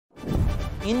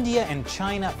India and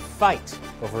China fight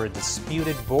over a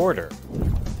disputed border,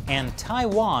 and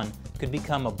Taiwan could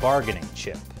become a bargaining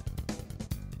chip.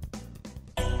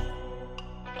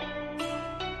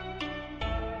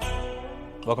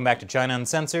 Welcome back to China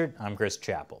Uncensored. I'm Chris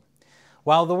Chappell.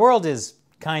 While the world is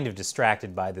kind of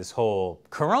distracted by this whole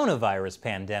coronavirus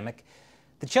pandemic,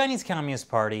 the Chinese Communist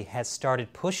Party has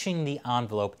started pushing the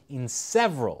envelope in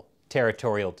several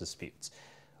territorial disputes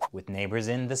with neighbors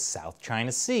in the South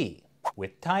China Sea,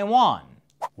 with Taiwan,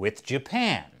 with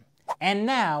Japan, and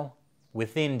now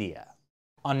with India.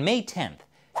 On May 10th,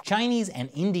 Chinese and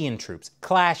Indian troops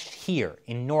clashed here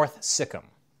in North Sikkim.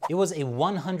 It was a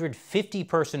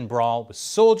 150-person brawl with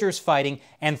soldiers fighting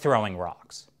and throwing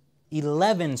rocks.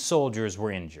 11 soldiers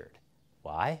were injured.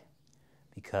 Why?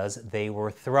 Because they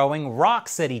were throwing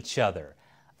rocks at each other.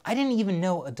 I didn't even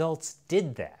know adults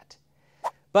did that.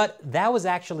 But that was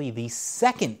actually the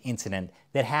second incident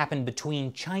that happened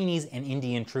between Chinese and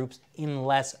Indian troops in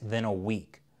less than a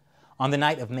week. On the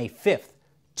night of May 5th,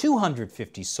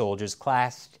 250 soldiers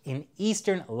clashed in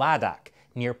eastern Ladakh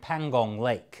near Pangong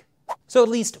Lake. So at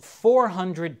least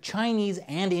 400 Chinese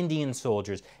and Indian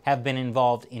soldiers have been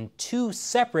involved in two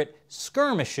separate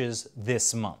skirmishes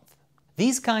this month.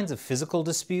 These kinds of physical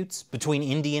disputes between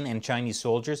Indian and Chinese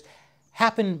soldiers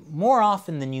happen more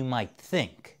often than you might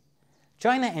think.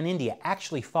 China and India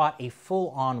actually fought a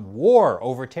full-on war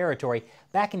over territory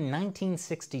back in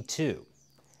 1962.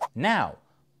 Now,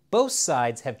 both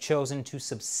sides have chosen to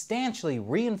substantially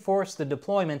reinforce the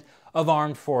deployment of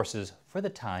armed forces for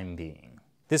the time being.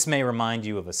 This may remind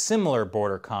you of a similar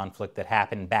border conflict that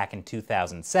happened back in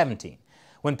 2017,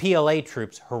 when PLA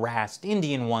troops harassed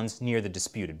Indian ones near the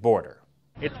disputed border.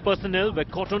 Its personnel were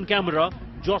caught on camera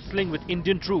jostling with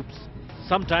Indian troops,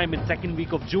 sometime in second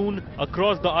week of June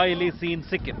across the ILAC in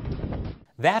Sikkim.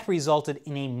 That resulted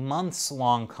in a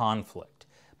months-long conflict,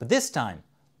 but this time,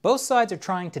 both sides are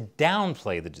trying to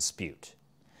downplay the dispute.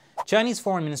 Chinese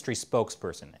Foreign Ministry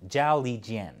spokesperson Zhao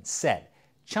Lijian said,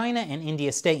 China and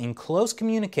India stay in close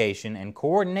communication and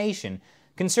coordination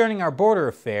concerning our border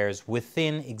affairs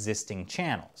within existing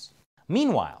channels.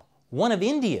 Meanwhile, one of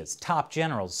India's top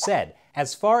generals said,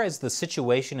 as far as the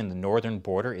situation in the northern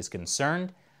border is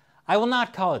concerned, I will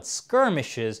not call it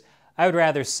skirmishes, I would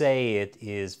rather say it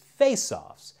is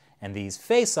face-offs, and these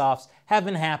face-offs have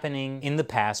been happening in the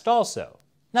past also.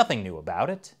 Nothing new about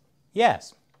it.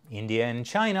 Yes, India and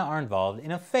China are involved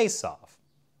in a face-off.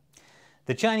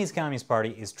 The Chinese Communist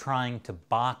Party is trying to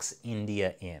box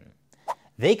India in.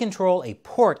 They control a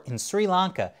port in Sri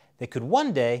Lanka that could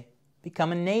one day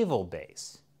become a naval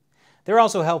base. They're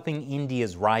also helping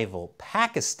India's rival,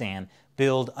 Pakistan,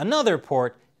 build another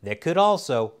port that could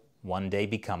also one day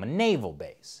become a naval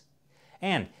base.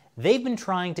 And they've been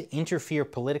trying to interfere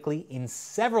politically in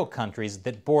several countries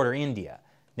that border India: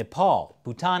 Nepal,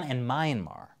 Bhutan, and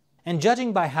Myanmar. And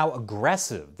judging by how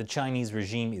aggressive the Chinese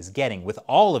regime is getting with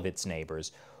all of its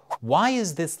neighbors, why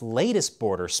is this latest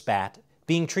border spat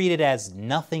being treated as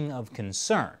nothing of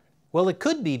concern? Well, it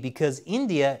could be because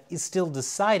India is still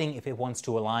deciding if it wants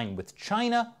to align with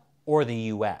China or the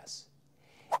US.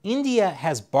 India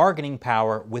has bargaining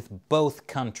power with both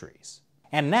countries.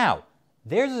 And now,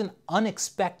 there's an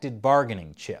unexpected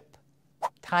bargaining chip: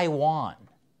 Taiwan.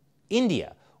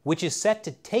 India, which is set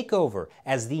to take over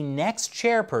as the next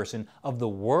chairperson of the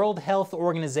World Health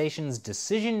Organization's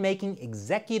decision-making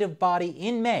executive body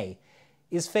in May,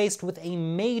 is faced with a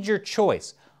major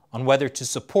choice on whether to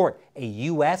support a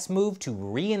US move to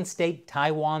reinstate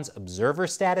Taiwan's observer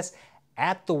status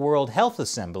at the World Health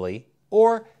Assembly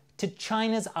or to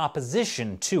China's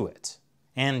opposition to it.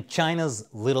 And China's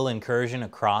little incursion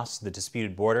across the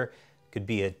disputed border could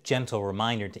be a gentle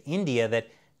reminder to India that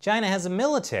China has a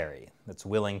military that's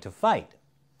willing to fight.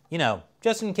 You know,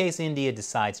 just in case India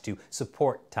decides to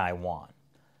support Taiwan.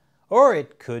 Or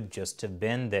it could just have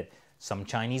been that some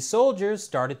Chinese soldiers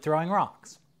started throwing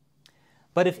rocks.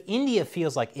 But if India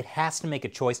feels like it has to make a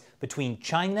choice between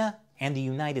China and the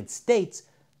United States,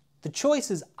 the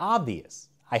choice is obvious,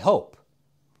 I hope.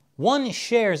 One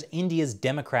shares India's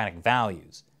democratic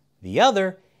values. The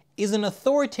other is an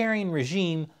authoritarian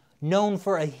regime known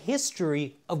for a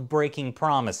history of breaking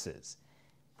promises.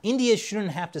 India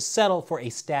shouldn't have to settle for a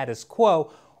status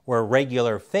quo where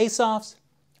regular face-offs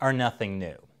are nothing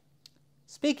new.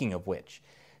 Speaking of which,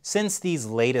 since these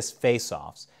latest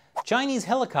face-offs, Chinese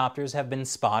helicopters have been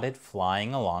spotted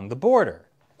flying along the border,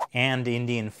 and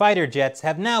Indian fighter jets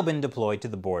have now been deployed to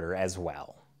the border as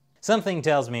well. Something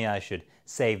tells me I should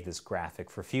save this graphic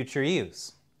for future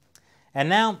use. And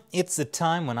now it's the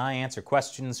time when I answer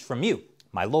questions from you,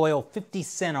 my loyal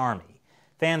 50-cent army,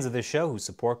 fans of the show who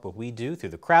support what we do through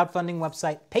the crowdfunding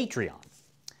website Patreon.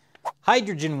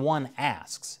 Hydrogen1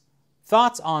 asks,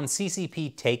 thoughts on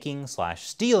CCP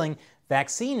taking/stealing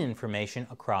vaccine information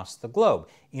across the globe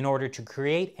in order to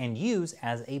create and use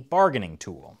as a bargaining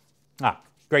tool?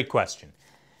 Great question.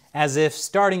 As if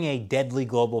starting a deadly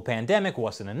global pandemic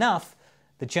wasn't enough,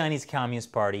 the Chinese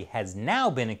Communist Party has now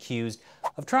been accused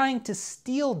of trying to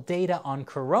steal data on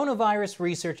coronavirus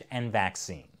research and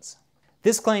vaccines.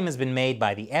 This claim has been made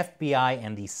by the FBI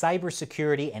and the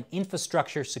Cybersecurity and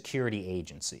Infrastructure Security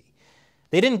Agency.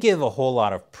 They didn't give a whole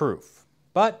lot of proof,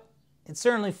 but it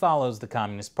certainly follows the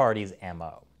Communist Party's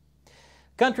MO.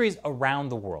 Countries around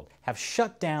the world have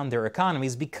shut down their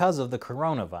economies because of the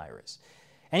coronavirus.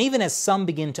 And even as some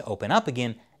begin to open up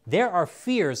again, there are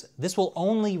fears this will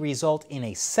only result in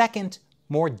a second,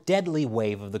 more deadly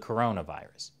wave of the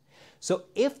coronavirus. So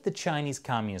if the Chinese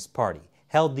Communist Party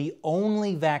held the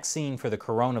only vaccine for the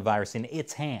coronavirus in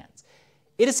its hands,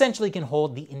 it essentially can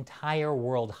hold the entire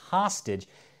world hostage,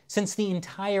 since the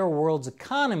entire world's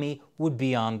economy would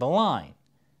be on the line.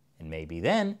 And maybe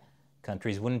then,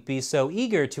 countries wouldn't be so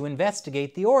eager to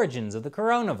investigate the origins of the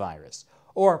coronavirus,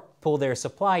 or pull their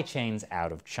supply chains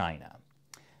out of China.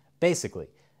 Basically,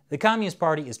 the Communist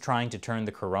Party is trying to turn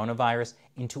the coronavirus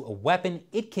into a weapon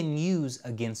it can use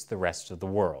against the rest of the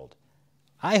world.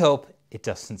 I hope it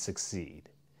doesn't succeed.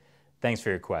 Thanks for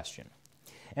your question.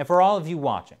 And for all of you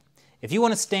watching, if you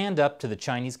want to stand up to the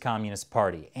Chinese Communist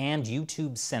Party and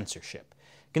YouTube's censorship,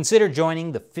 consider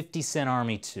joining the 50 Cent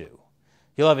Army too.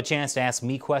 You'll have a chance to ask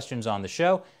me questions on the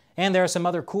show, and there are some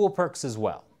other cool perks as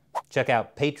well. Check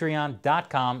out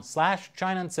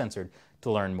patreon.com/China Uncensored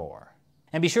to learn more.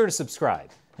 And be sure to subscribe,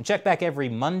 and check back every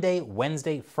Monday,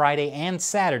 Wednesday, Friday, and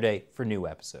Saturday for new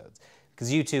episodes,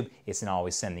 because YouTube isn't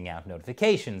always sending out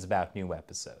notifications about new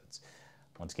episodes.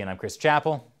 Once again, I'm Chris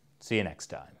Chappell. See you next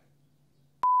time.